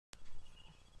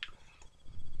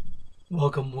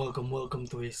Welcome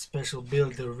to a special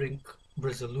Build the Rink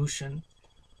resolution.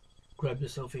 Grab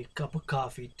yourself a cup of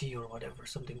coffee, tea, or whatever,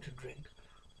 something to drink.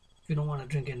 If you don't want to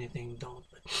drink anything, don't.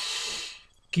 But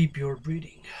keep your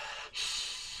breathing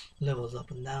levels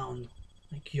up and down,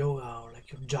 like yoga or like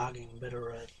you're jogging,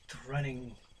 better at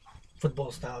running,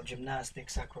 football style,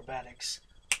 gymnastics, acrobatics.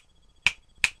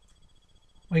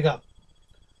 Wake up.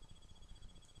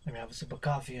 Let me have a sip of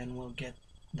coffee and we'll get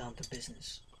down to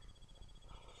business.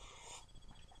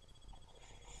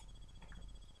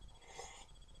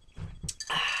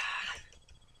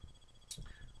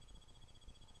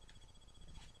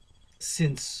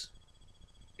 Since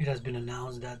it has been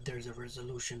announced that there's a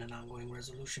resolution, an ongoing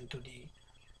resolution to the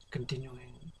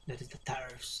continuing, that is the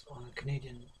tariffs on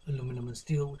Canadian aluminum and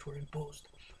steel, which were imposed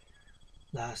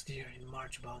last year in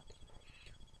March, about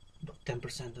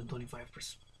 10% and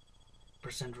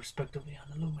 25% respectively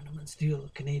on aluminum and steel,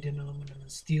 Canadian aluminum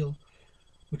and steel,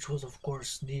 which was of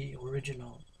course the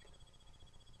original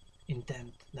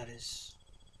intent. That is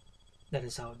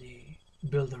how the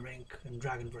Build a Rink and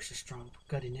Dragan versus Trump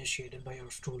got initiated by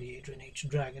yours truly, Adrian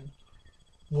h.a.dragan,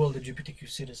 world LGBTQ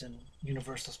citizen,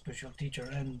 universal spiritual teacher,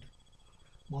 and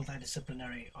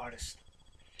multidisciplinary artist.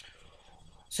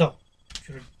 So, if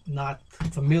you're not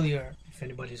familiar, if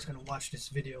anybody's going to watch this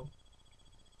video,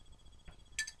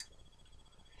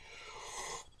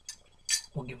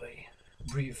 we'll give a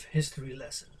brief history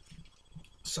lesson.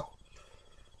 So,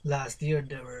 last year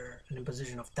there were an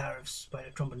imposition of tariffs by the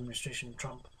Trump administration,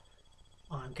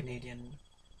 on Canadian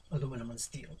aluminum and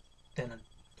steel, 10 and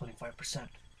 25%,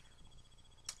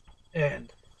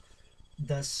 and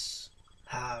thus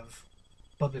have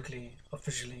publicly,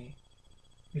 officially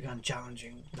begun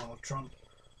challenging Donald Trump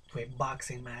to a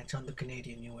boxing match on the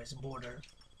Canadian-US border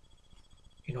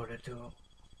in order to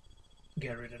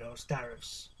get rid of those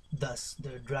tariffs. Thus,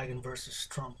 the Dragan versus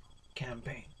Trump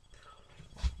campaign.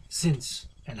 Since,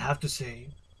 and I have to say,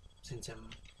 since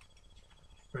I'm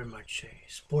very much a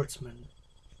sportsman,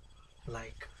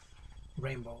 like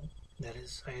Rainbow, that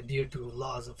is, I adhere to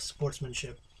laws of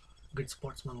sportsmanship, good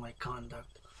sportsmanlike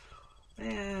conduct.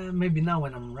 Maybe not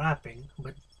when I'm rapping,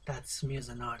 but that's me as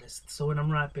an artist. So when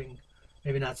I'm rapping,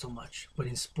 maybe not so much. But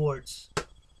in sports,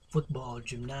 football,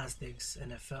 gymnastics,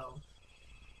 NFL,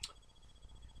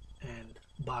 and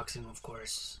boxing, of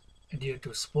course, adhere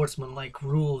to sportsmanlike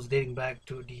rules dating back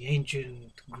to the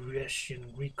ancient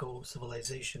Grecian Greco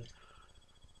civilization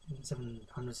in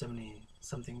 770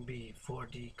 something before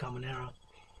the Common Era,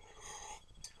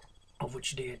 of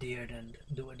which they adhered and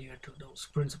do adhere to those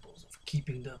principles of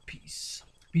keeping the peace,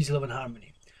 love, and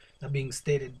harmony. That being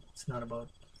stated, it's not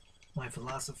about my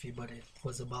philosophy, but it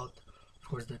was about, of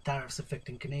course, the tariffs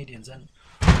affecting Canadians and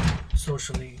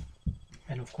socially,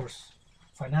 and of course,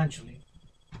 financially,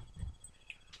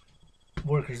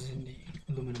 workers in the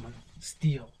aluminum and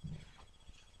steel.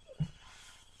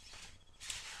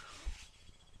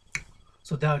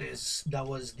 So that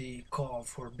was the call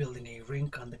for building a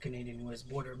rink on the Canadian-US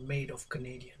border made of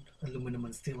Canadian aluminum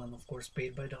and steel, and of course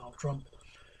paid by Donald Trump.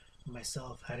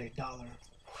 Myself had $1,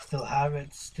 still have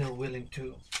it, still willing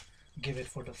to give it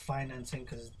for the financing,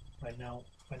 because right now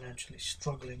financially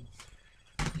struggling,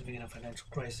 living in a financial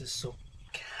crisis. So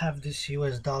have this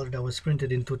US dollar that was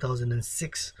printed in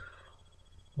 2006,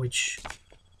 which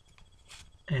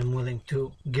I'm willing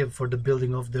to give for the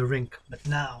building of the rink. But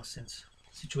now, since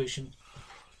the situation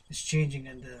is changing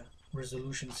and the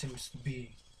resolution seems to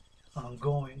be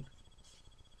ongoing,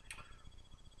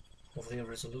 hopefully a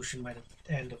resolution by the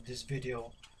end of this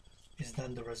video is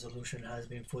done. The resolution has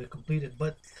been fully completed,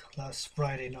 but last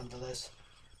Friday nonetheless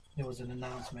there was an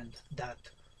announcement that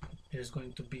there's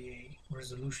going to be a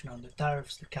resolution on the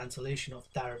tariffs, the cancellation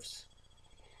of tariffs,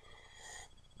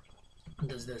 and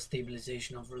thus the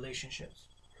stabilization of relationships.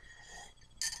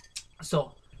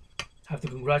 So I have to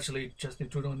congratulate Justin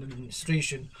Trudeau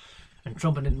administration and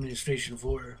Trump administration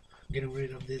for getting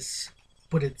rid of this,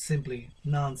 put it simply,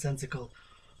 nonsensical,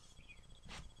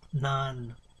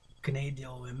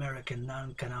 non-Canadian-American,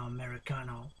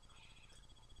 non-Canal-Americano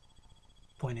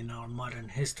point in our modern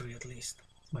history, at least.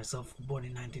 Myself, born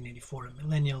in 1984, a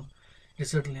millennial, is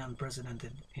certainly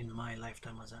unprecedented in my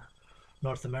lifetime as a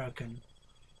North American.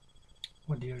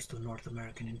 What adheres to North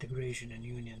American integration and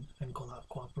union and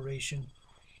cooperation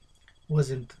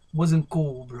wasn't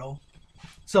cool, bro.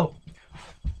 So,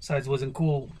 besides wasn't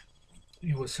cool,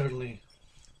 it was certainly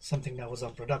something that was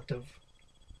unproductive.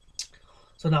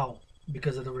 So now,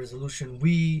 because of the resolution,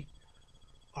 we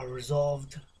are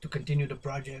resolved to continue the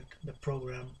project, the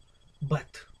program,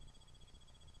 but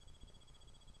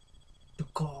to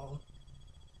call,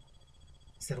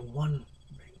 instead of one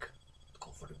rink, to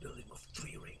call for the building of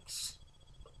 3 rinks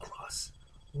across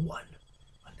one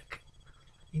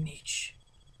in each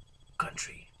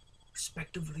country,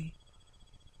 respectively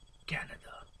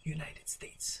Canada, United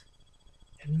States,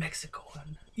 and Mexico,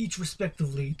 and each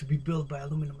respectively to be built by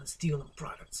aluminum and steel and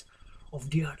products of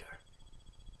the other.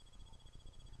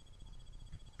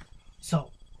 So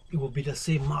it will be the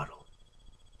same model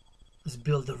as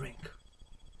Build the Rink.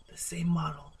 The same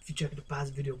model, if you check the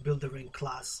past video, Build the Rink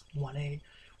Class 1A,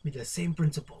 with the same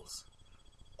principles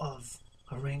of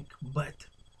a rink, but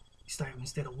this time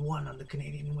instead of one on the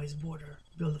Canadian US border,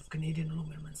 build of Canadian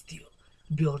aluminum and steel,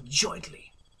 built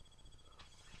jointly.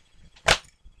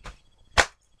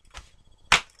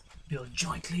 Built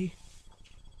jointly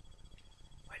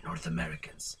by North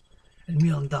Americans, and me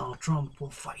and Donald Trump will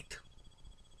fight.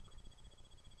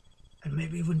 And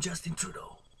maybe even Justin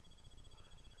Trudeau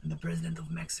and the President of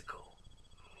Mexico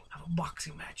have a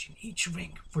boxing match in each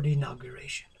rink for the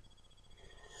inauguration.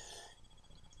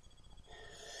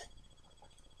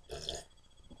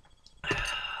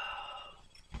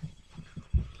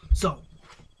 So,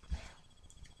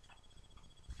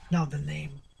 now the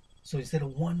name. So instead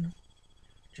of one,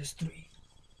 just three.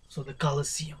 So the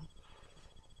Colosseum,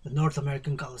 the North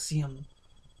American Colosseum,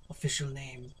 official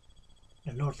name,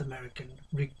 the North American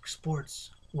RINK Sports,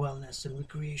 Wellness and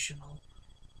Recreational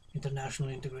International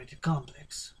Integrated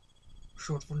Complex,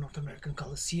 short for North American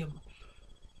Colosseum,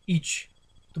 each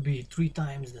to be 3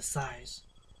 times the size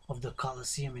of the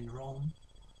Colosseum in Rome.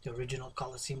 The original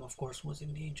Colosseum, of course, was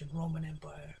in the ancient Roman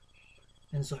Empire,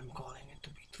 and so I'm calling it to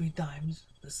be 3 times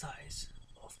the size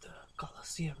of the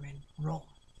Colosseum in Rome.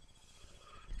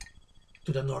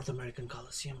 To the North American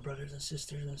Colosseum, brothers and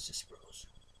sisters and sis bros.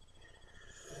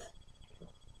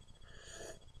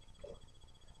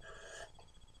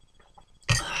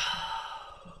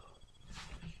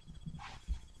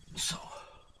 So,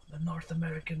 the North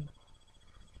American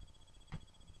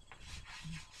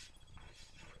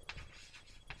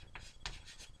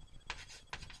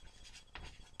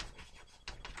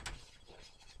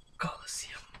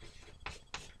Colosseum.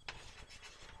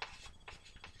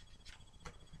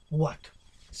 What?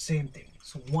 Same thing.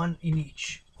 So 1 in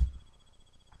each.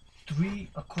 3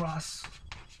 across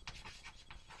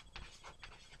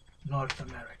North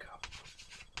America.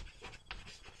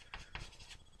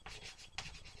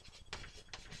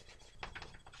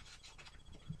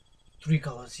 Three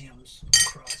Colosseums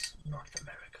across North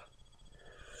America.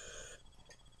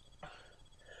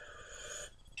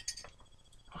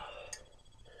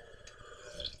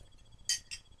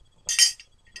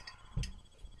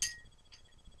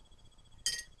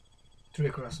 Three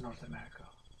across North America.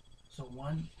 So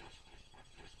 1,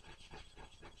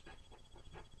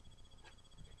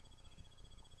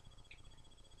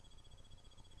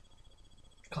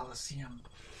 Colosseum,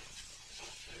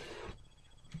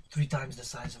 3 times the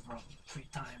size of Rome, 3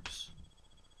 times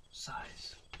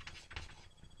size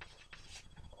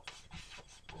of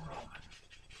Roman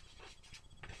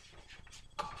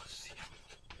Colosseum.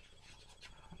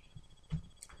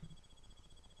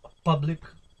 A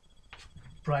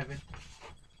public-private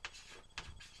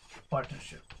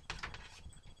partnership.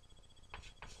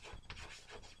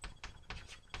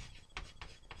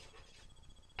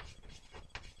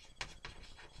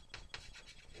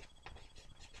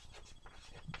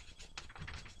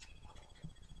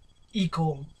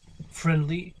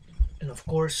 Eco-friendly, and of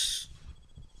course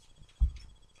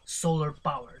solar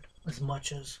powered, as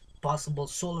much as possible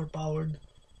solar powered,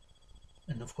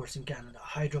 and of course in Canada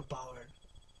hydro powered,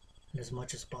 and as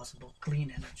much as possible clean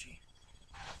energy.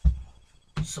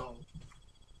 So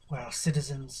where our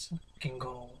citizens can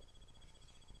go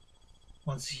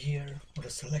once a year with a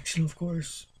selection, of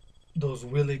course, those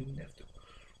willing, they have to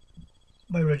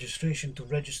by registration to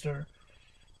register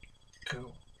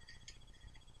to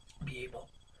be able,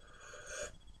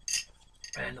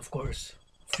 and of course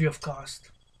free of cost,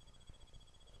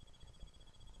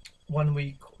 1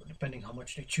 week, or depending how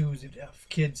much they choose, if they have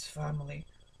kids, family,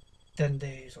 10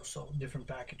 days or so, different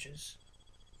packages.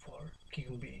 For it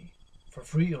can be for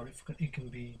free, or if it can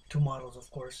be 2 models, of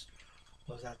course,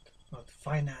 was that not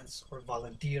finance or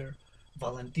volunteer.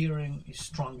 Volunteering is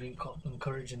strongly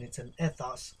encouraged, and it's an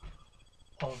ethos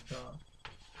of the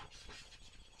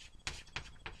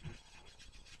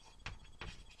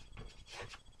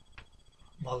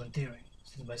volunteering.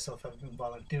 Since myself have been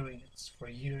volunteering, it's for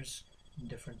years in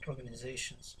different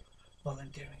organizations.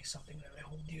 Volunteering is something that I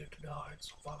hold dear to the heart.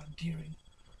 So volunteering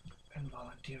and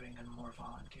volunteering and more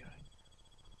volunteering.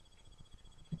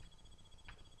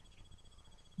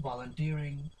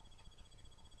 Volunteering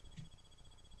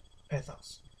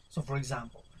ethos. So for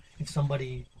example, if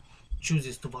somebody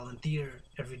chooses to volunteer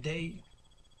every day,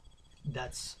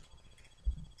 that's,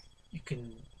 you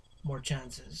can more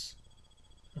chances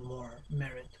and more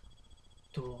merit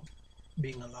to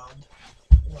being allowed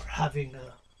or having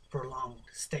a prolonged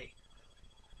stay.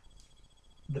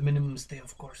 The minimum stay,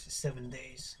 of course, is 7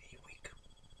 days a week.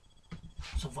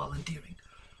 So volunteering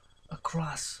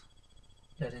across,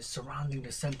 that is surrounding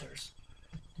the centers,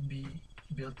 to be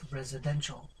built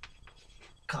residential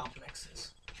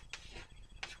complexes.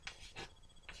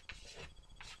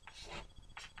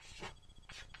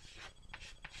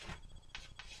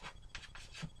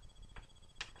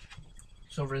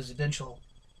 So residential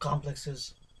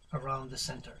complexes around the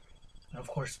center, and of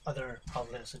course other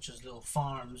outlets such as little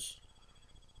farms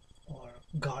or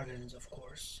gardens, of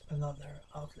course, and other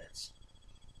outlets.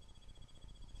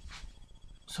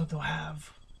 So to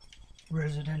have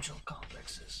residential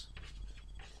complexes.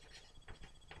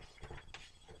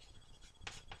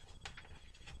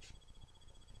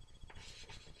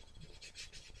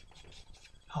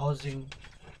 Housing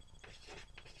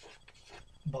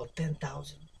about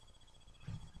 10,000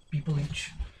 people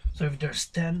each. So if there's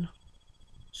 10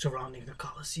 surrounding the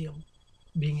Colosseum,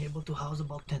 being able to house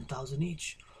about 10,000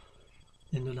 each,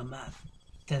 then do the math.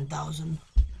 10,000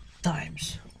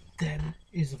 times 10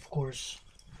 is, of course,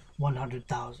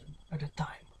 100,000 at a time.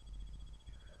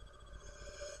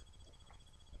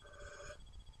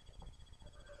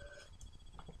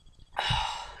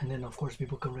 And then, of course,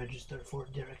 people can register for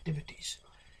their activities.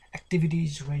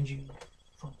 Activities ranging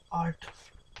from art,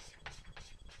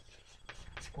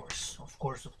 of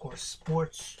course,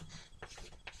 sports,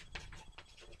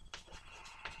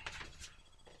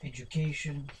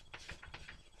 education,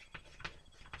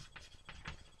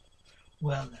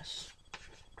 wellness.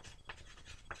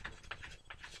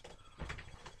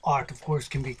 Art, of course,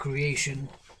 can be creation,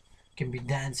 can be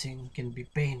dancing, can be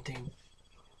painting,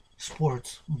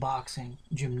 sports, boxing,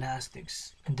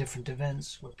 gymnastics, and different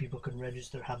events where people can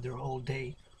register, have their whole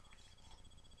day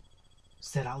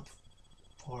set out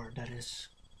for, that is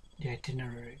the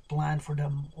itinerary planned for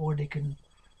them, or they can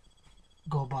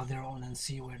go about their own and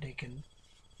see where they can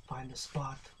find a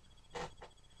spot.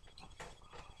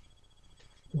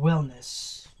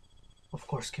 Wellness, of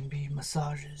course, can be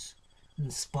massages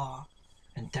and spa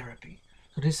and therapy.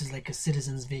 So this is like a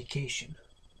citizen's vacation,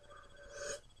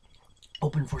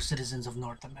 open for citizens of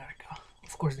North America.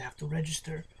 Of course, they have to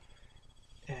register,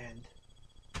 and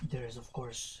there's, of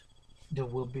course, there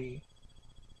will be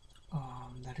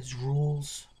that is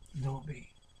rules. There will be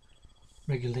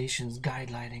regulations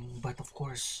guidelining, but of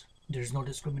course, there's no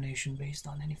discrimination based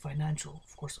on any financial.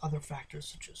 Of course, other factors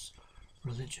such as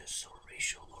religious or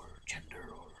racial or gender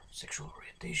or sexual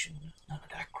orientation, none of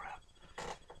that crap.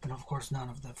 And of course, none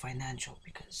of the financial,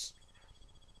 because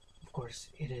of course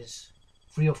it is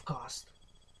free of cost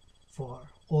for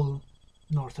all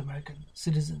North American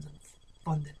citizens and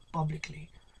funded publicly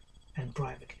and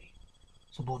privately.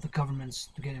 So both the governments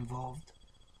to get involved,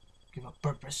 give a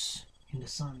purpose in the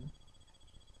sun,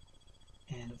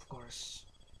 and of course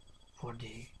for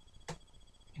the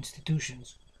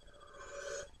institutions,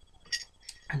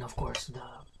 and of course the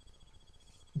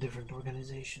different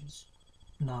organizations,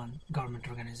 non-government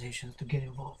organizations, to get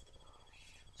involved.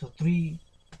 So three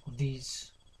of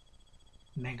these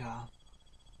mega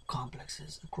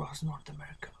complexes across North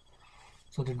America.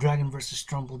 So the Dragon versus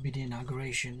Trump will be the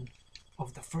inauguration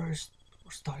of the first.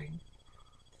 We're starting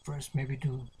first, maybe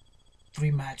do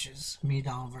 3 matches, me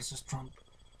down versus Trump,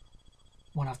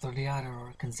 one after the other,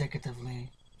 or consecutively,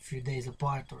 a few days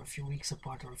apart, or a few weeks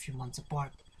apart, or a few months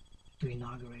apart, to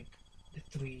inaugurate the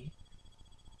 3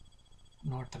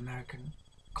 North American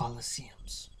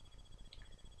Colosseums.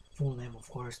 Full name, of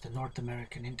course, the North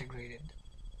American Integrated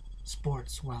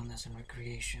Sports, Wellness, and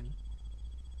Recreation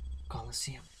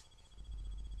Colosseum.